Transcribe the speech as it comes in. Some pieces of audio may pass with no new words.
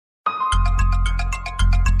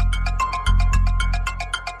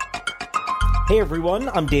Hey everyone,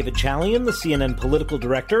 I'm David Chalian, the CNN political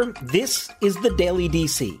director. This is the Daily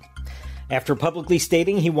DC. After publicly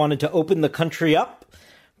stating he wanted to open the country up,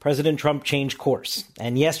 President Trump changed course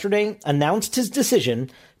and yesterday announced his decision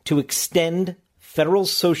to extend federal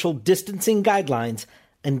social distancing guidelines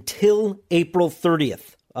until April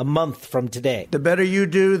 30th, a month from today. The better you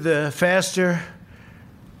do, the faster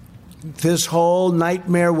this whole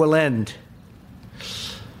nightmare will end.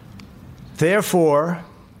 Therefore,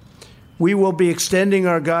 we will be extending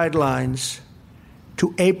our guidelines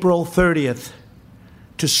to April 30th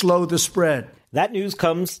to slow the spread. That news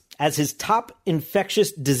comes as his top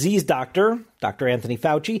infectious disease doctor, Dr. Anthony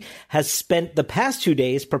Fauci, has spent the past 2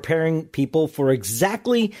 days preparing people for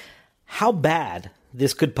exactly how bad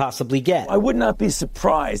this could possibly get. I would not be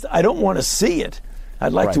surprised. I don't want to see it.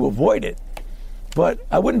 I'd like to avoid it. But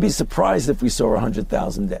I wouldn't be surprised if we saw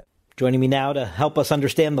 100,000 deaths. Joining me now to help us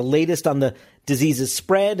understand the latest on the disease's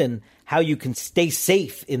spread and how you can stay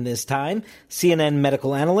safe in this time, CNN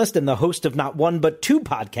medical analyst and the host of not one but two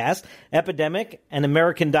podcasts, Epidemic and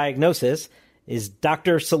American Diagnosis, is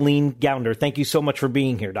Dr. Celine Gounder. Thank you so much for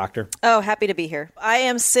being here, Doctor. Oh, happy to be here. I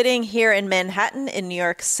am sitting here in Manhattan in New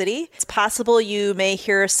York City. It's possible you may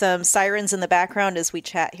hear some sirens in the background as we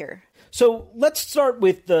chat here. So let's start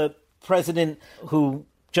with the president who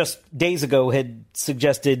just days ago had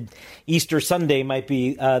suggested Easter Sunday might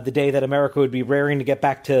be the day that America would be raring to get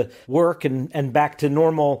back to work and back to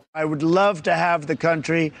normal. I would love to have the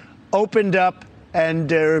country opened up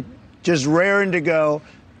and just raring to go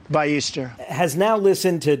by Easter. Has now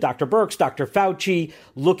listened to Dr. Birx, Dr. Fauci,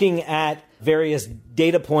 looking at various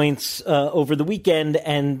data points over the weekend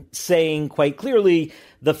and saying quite clearly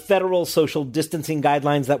the federal social distancing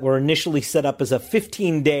guidelines that were initially set up as a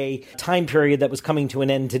 15-day time period that was coming to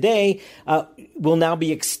an end today will now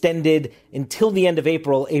be extended until the end of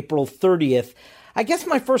April, April 30th. I guess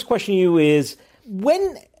my first question to you is,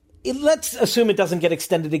 let's assume it doesn't get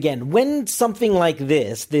extended again. When something like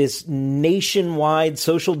this nationwide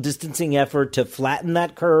social distancing effort to flatten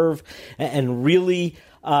that curve and really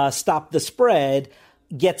stop the spread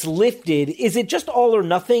gets lifted, is it just all or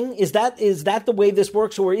nothing? Is that the way this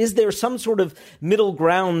works? Or is there some sort of middle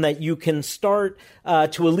ground that you can start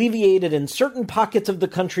to alleviate it in certain pockets of the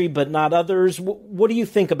country, but not others? What do you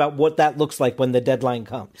think about what that looks like when the deadline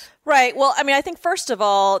comes? Right. Well, I mean, I think first of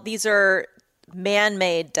all, these are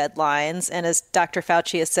man-made deadlines. And as Dr.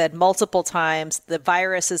 Fauci has said multiple times, the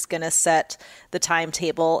virus is going to set the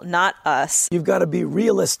timetable, not us. You've got to be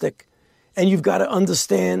realistic, and you've got to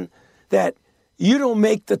understand that you don't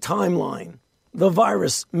make the timeline. The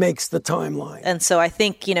virus makes the timeline. And so I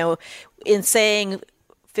think, in saying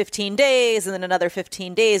 15 days and then another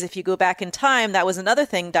 15 days, if you go back in time, that was another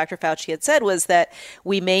thing Dr. Fauci had said, was that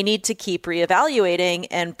we may need to keep reevaluating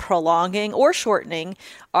and prolonging or shortening,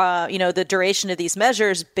 the duration of these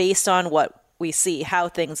measures based on what we see, how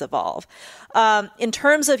things evolve. In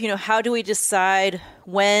terms of, how do we decide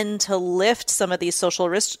when to lift some of these social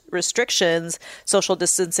restrictions, social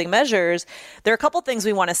distancing measures, there are a couple things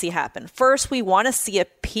we want to see happen. First, we want to see a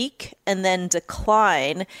peak and then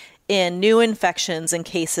decline in new infections and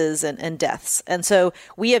cases and deaths. And so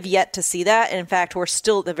we have yet to see that. And in fact, we're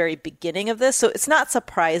still at the very beginning of this. So it's not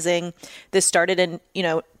surprising. This started in,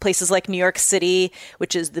 places like New York City,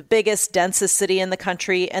 which is the biggest, densest city in the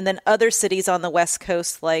country, and then other cities on the West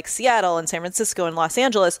Coast like Seattle and San Francisco and Los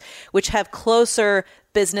Angeles, which have closer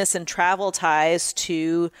business and travel ties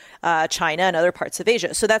to China and other parts of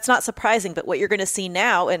Asia. So that's not surprising. But what you're going to see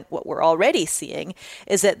now, and what we're already seeing,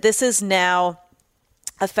 is that this is now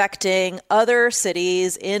affecting other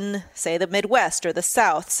cities in, say, the Midwest or the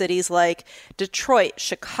South, cities like Detroit,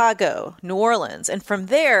 Chicago, New Orleans. And from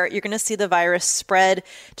there, you're going to see the virus spread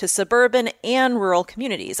to suburban and rural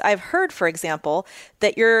communities. I've heard, for example,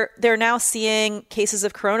 that they're now seeing cases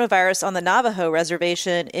of coronavirus on the Navajo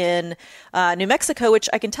reservation in New Mexico, which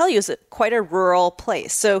I can tell you is quite a rural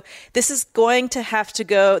place. So this is going to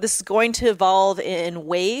evolve in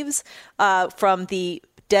waves from the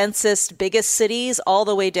densest, biggest cities all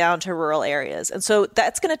the way down to rural areas. And so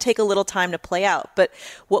that's going to take a little time to play out. But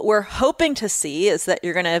what we're hoping to see is that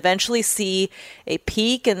you're going to eventually see a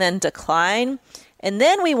peak and then decline. And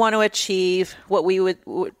then we want to achieve what we would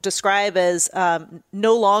describe as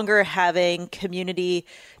no longer having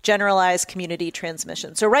generalized community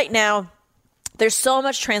transmission. So right now, there's so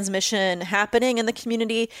much transmission happening in the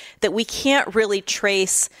community that we can't really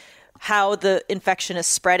trace how the infection is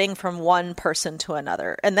spreading from one person to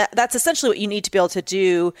another. And that's essentially what you need to be able to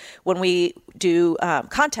do when we do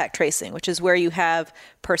contact tracing, which is where you have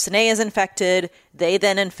person A is infected, they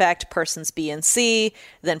then infect persons B and C,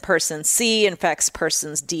 then person C infects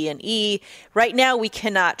persons D and E. Right now, we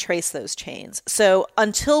cannot trace those chains. So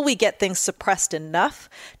until we get things suppressed enough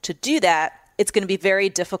to do that, it's going to be very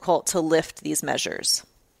difficult to lift these measures.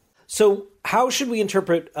 So how should we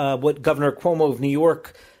interpret what Governor Cuomo of New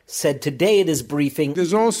York said today at his briefing?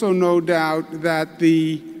 There's also no doubt that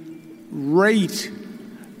the rate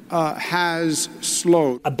has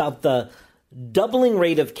slowed. About the doubling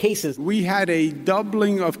rate of cases. We had a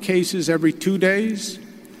doubling of cases every 2 days,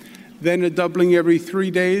 then a doubling every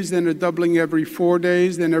 3 days, then a doubling every 4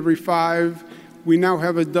 days, then every 5. We now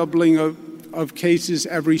have a doubling of cases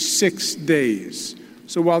every 6 days.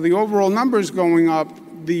 So while the overall number is going up,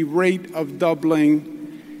 the rate of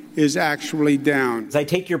doubling is actually down. I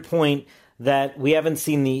take your point that we haven't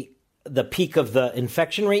seen the peak of the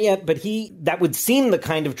infection rate yet, but that would seem the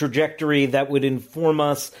kind of trajectory that would inform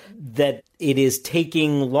us that it is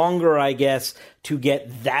taking longer, I guess, to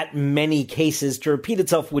get that many cases to repeat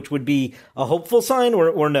itself, which would be a hopeful sign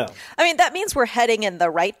or no? I mean, that means we're heading in the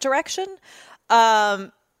right direction.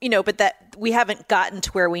 But that we haven't gotten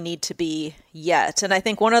to where we need to be yet. And I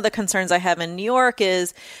think one of the concerns I have in New York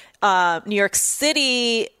is New York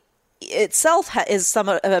City itself is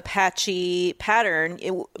somewhat of a patchy pattern.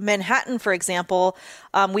 Manhattan, for example,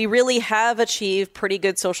 we really have achieved pretty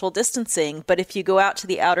good social distancing. But if you go out to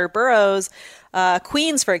the outer boroughs,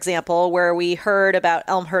 Queens, for example, where we heard about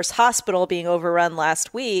Elmhurst Hospital being overrun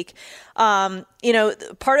last week,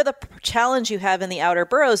 part of the challenge you have in the outer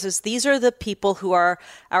boroughs is these are the people who are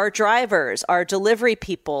our drivers, our delivery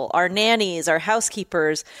people, our nannies, our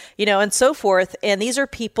housekeepers, and so forth. And these are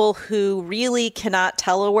people who really cannot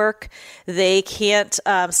telework. They can't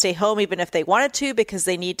stay home even if they wanted to because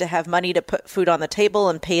they need to have money to put food on the table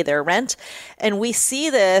and pay their rent. And we see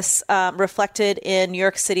this reflected in New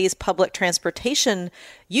York City's public transportation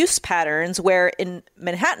use patterns, where in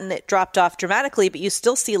Manhattan it dropped off dramatically, but you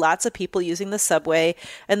still see lots of people using the subway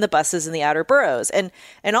and the buses in the outer boroughs. And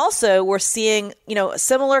also we're seeing,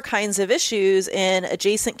 similar kinds of issues in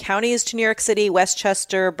adjacent counties to New York City,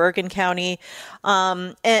 Westchester, Bergen County.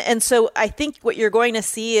 And so I think what you're going to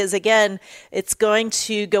see is, again, it's going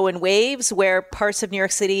to go in waves where parts of New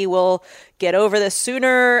York City will get over this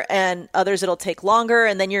sooner and others it'll take longer.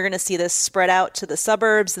 And then you're going to see this spread out to the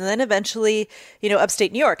suburbs and then eventually,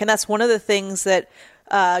 upstate New York. And that's one of the things that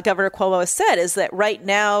Governor Cuomo has said, is that right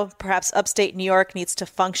now, perhaps upstate New York needs to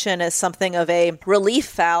function as something of a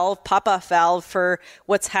relief valve, pop-off valve for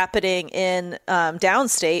what's happening in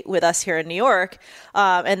downstate with us here in New York.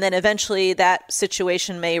 And then eventually that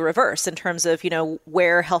situation may reverse in terms of,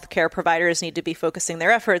 where healthcare providers need to be focusing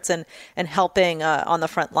their efforts and helping on the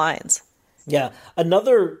front lines. Yeah.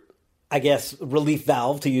 Another, I guess, relief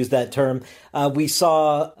valve, to use that term. We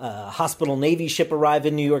saw a hospital Navy ship arrive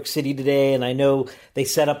in New York City today, and I know they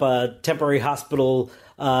set up a temporary hospital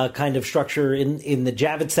kind of structure in the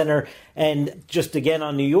Javits Center. And just again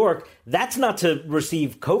on New York, that's not to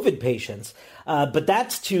receive COVID patients, but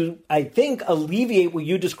that's to, I think, alleviate what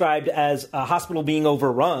you described as a hospital being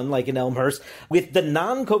overrun, like in Elmhurst, with the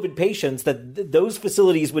non-COVID patients, that those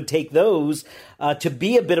facilities would take those to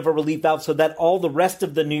be a bit of a relief valve so that all the rest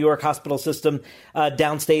of the New York hospital system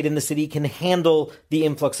downstate in the city can handle the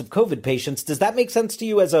influx of COVID patients. Does that make sense to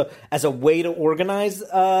you as a way to organize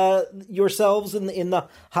yourselves in the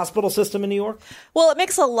hospital system in New York? Well, it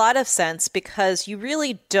makes a lot of sense because you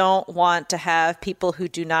really don't want to have people who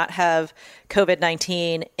do not have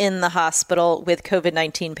COVID-19 in the hospital with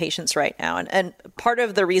COVID-19 patients right now. And part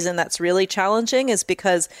of the reason that's really challenging is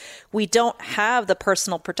because we don't have the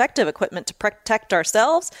personal protective equipment to protect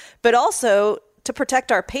ourselves, but also to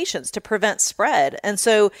protect our patients, to prevent spread. And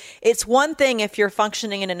so it's one thing if you're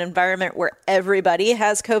functioning in an environment where everybody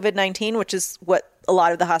has COVID-19, which is what a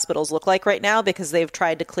lot of the hospitals look like right now because they've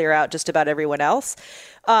tried to clear out just about everyone else.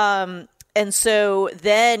 And so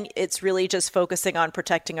then it's really just focusing on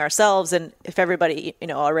protecting ourselves. And if everybody,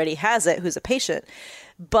 already has it, who's a patient,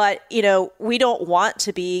 but, we don't want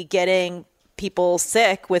to be getting people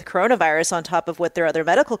sick with coronavirus on top of what their other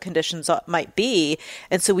medical conditions might be.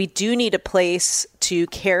 And so we do need a place to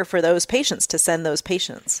care for those patients, to send those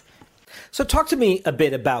patients. So talk to me a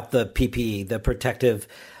bit about the PPE, the protective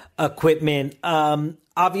equipment.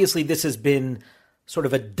 Obviously, this has been sort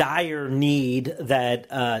of a dire need that,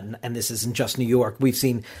 and this isn't just New York. We've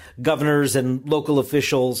seen governors and local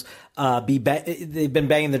officials they've been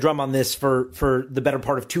banging the drum on this for the better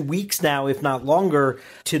part of 2 weeks now, if not longer,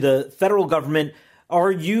 to the federal government.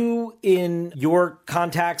 Are you, in your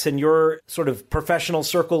contacts and your sort of professional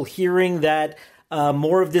circle, hearing that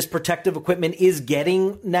more of this protective equipment is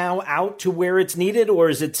getting now out to where it's needed, or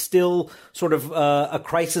is it still sort of a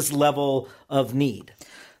crisis level of need?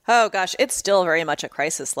 Oh, gosh, it's still very much a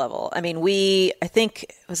crisis level. I mean, I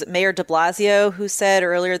think, was it Mayor de Blasio who said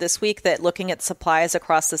earlier this week that looking at supplies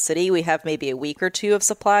across the city, we have maybe a week or two of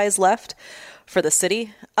supplies left for the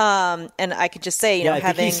city. And I could just say, I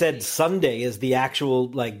think he said Sunday is the actual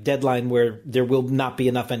deadline where there will not be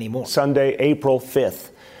enough anymore. Sunday, April 5th.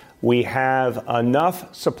 We have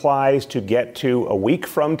enough supplies to get to a week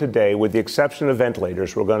from today, with the exception of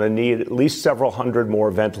ventilators. We're going to need at least several hundred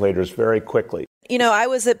more ventilators very quickly. I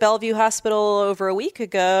was at Bellevue Hospital over a week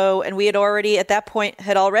ago, and we had already, at that point,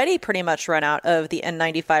 pretty much run out of the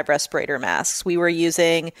N95 respirator masks. We were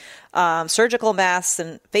using surgical masks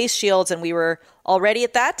and face shields, and we were already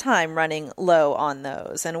at that time running low on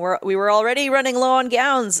those. And we were already running low on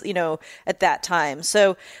gowns, at that time.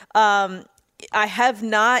 So I have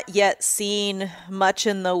not yet seen much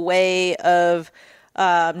in the way of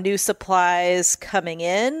new supplies coming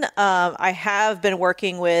in. I have been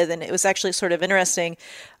working with, and it was actually sort of interesting,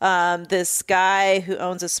 this guy who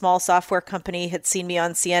owns a small software company had seen me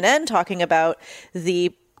on CNN talking about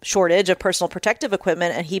the shortage of personal protective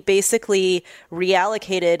equipment, and he basically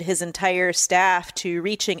reallocated his entire staff to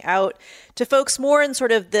reaching out to folks more in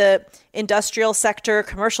sort of the industrial sector,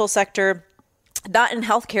 commercial sector, not in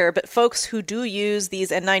healthcare, but folks who do use these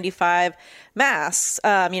N95 masks,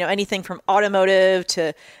 anything from automotive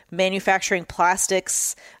to manufacturing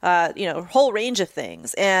plastics, a whole range of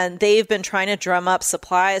things. And they've been trying to drum up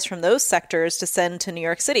supplies from those sectors to send to New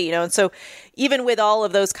York City, And so even with all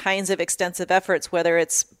of those kinds of extensive efforts, whether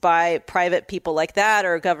it's by private people like that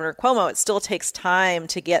or Governor Cuomo, it still takes time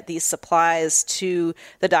to get these supplies to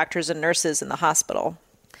the doctors and nurses in the hospital.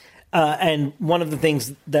 And one of the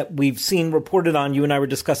things that we've seen reported on, you and I were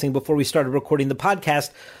discussing before we started recording the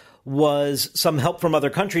podcast, was some help from other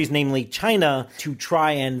countries, namely China, to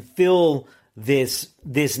try and fill this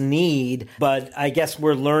need. But I guess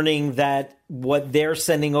we're learning that what they're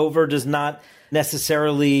sending over is not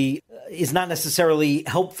necessarily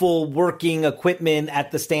helpful working equipment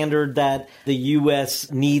at the standard that the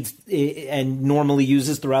U.S. needs and normally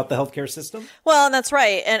uses throughout the healthcare system? Well, and that's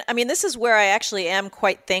right. And I mean, this is where I actually am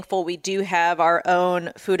quite thankful we do have our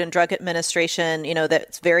own Food and Drug Administration,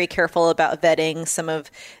 that's very careful about vetting some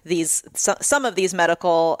of these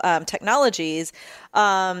medical technologies.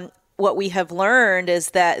 What we have learned is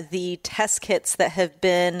that the test kits that have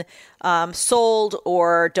been sold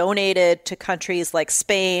or donated to countries like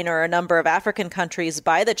Spain or a number of African countries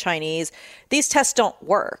by the Chinese, these tests don't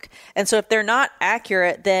work. And so if they're not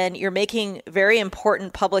accurate, then you're making very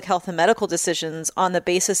important public health and medical decisions on the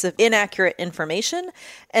basis of inaccurate information.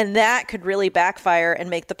 And that could really backfire and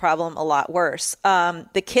make the problem a lot worse.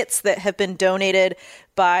 The kits that have been donated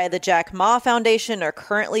by the Jack Ma Foundation are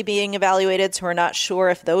currently being evaluated, so we're not sure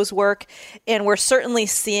if those work. And we're certainly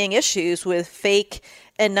seeing issues with fake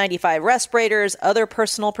N95 respirators, other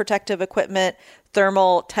personal protective equipment,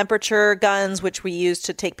 thermal temperature guns, which we use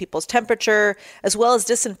to take people's temperature, as well as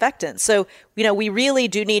disinfectants. So, we really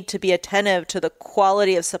do need to be attentive to the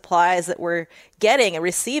quality of supplies that we're getting and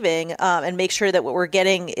receiving, and make sure that what we're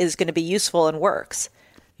getting is going to be useful and works.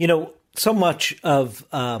 So much of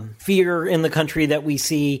fear in the country that we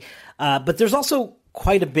see, but there's also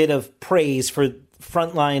quite a bit of praise for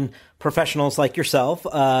frontline professionals like yourself,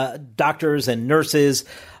 doctors and nurses,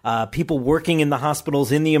 people working in the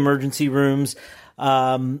hospitals, in the emergency rooms.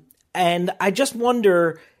 And I just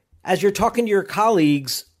wonder, as you're talking to your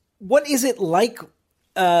colleagues, what is it like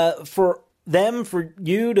for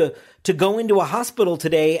you to go into a hospital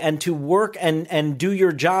today and to work and do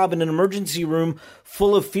your job in an emergency room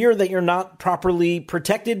full of fear that you're not properly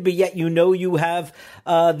protected, but yet you have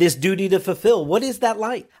this duty to fulfill? What is that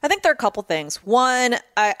like? I think there are a couple things. One,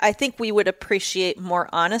 I think we would appreciate more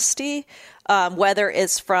honesty, whether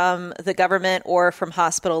it's from the government or from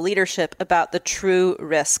hospital leadership, about the true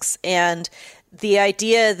risks. And the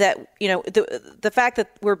idea that, the fact that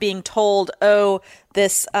we're being told,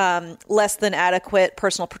 this less than adequate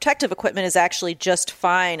personal protective equipment is actually just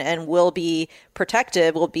fine and will be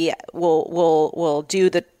protective, will do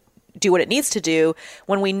what it needs to do,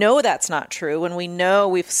 when we know that's not true, when we know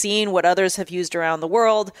we've seen what others have used around the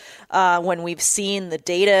world, when we've seen the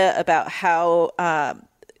data about how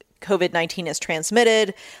COVID-19 is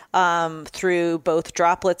transmitted through both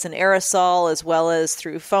droplets and aerosol, as well as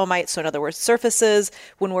through fomites, so in other words, surfaces,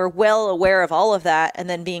 when we're well aware of all of that, and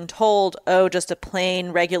then being told, just a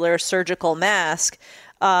plain, regular surgical mask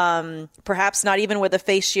perhaps not even with a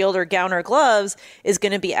face shield or gown or gloves, is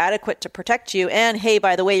going to be adequate to protect you. And hey,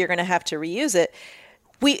 by the way, you're going to have to reuse it.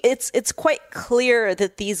 It's quite clear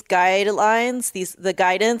that these guidelines, the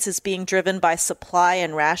guidance is being driven by supply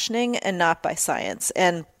and rationing and not by science.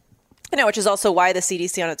 And which is also why the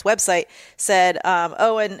CDC on its website said,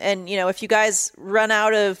 if you guys run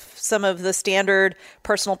out of some of the standard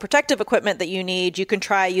personal protective equipment that you need, you can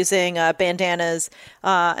try using bandanas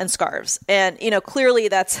and scarves. And, clearly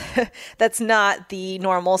that's not the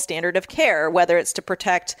normal standard of care, whether it's to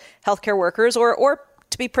protect healthcare workers or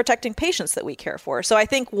to be protecting patients that we care for. So I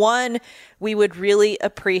think, one, we would really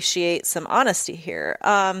appreciate some honesty here.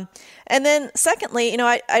 And then secondly,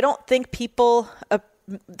 I don't think people,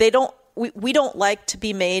 we don't like to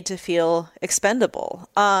be made to feel expendable.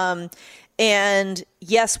 And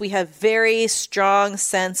yes, we have very strong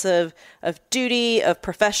sense of duty, of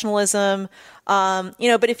professionalism.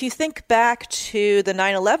 But if you think back to the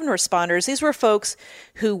 9/11 responders, these were folks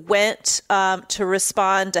who went to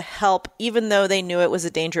respond to help, even though they knew it was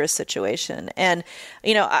a dangerous situation. And,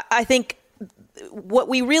 I think what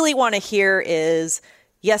we really want to hear is,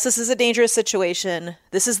 yes, this is a dangerous situation.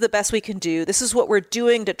 This is the best we can do. This is what we're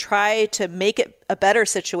doing to try to make it a better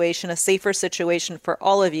situation, a safer situation for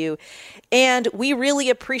all of you. And we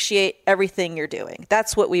really appreciate everything you're doing.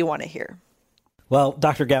 That's what we want to hear. Well,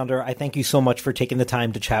 Dr. Gounder, I thank you so much for taking the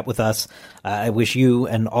time to chat with us. I wish you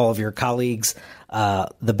and all of your colleagues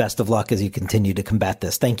the best of luck as you continue to combat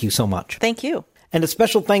this. Thank you so much. Thank you. And a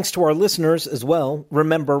special thanks to our listeners as well.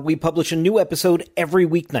 Remember, we publish a new episode every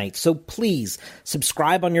weeknight, so please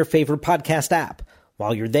subscribe on your favorite podcast app.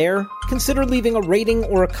 While you're there, consider leaving a rating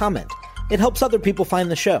or a comment. It helps other people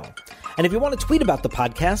find the show. And if you want to tweet about the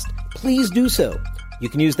podcast, please do so. You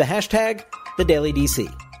can use the hashtag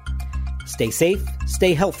 #TheDailyDC. Stay safe,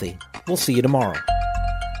 stay healthy. We'll see you tomorrow.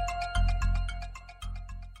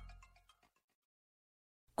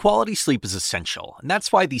 Quality sleep is essential, and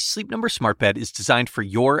that's why the Sleep Number Smart Bed is designed for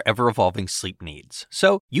your ever-evolving sleep needs.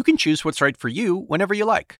 So you can choose what's right for you whenever you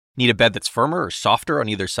like. Need a bed that's firmer or softer on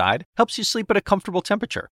either side? Helps you sleep at a comfortable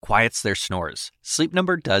temperature. Quiets their snores. Sleep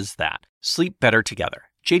Number does that. Sleep better together.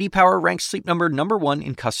 J.D. Power ranks Sleep Number #1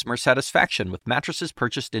 in customer satisfaction with mattresses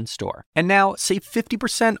purchased in-store. And now, save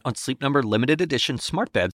 50% on Sleep Number Limited Edition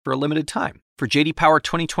Smart Beds for a limited time. For J.D. Power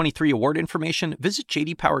 2023 award information, visit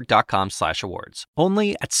jdpower.com/awards.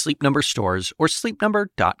 Only at Sleep Number stores or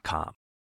sleepnumber.com.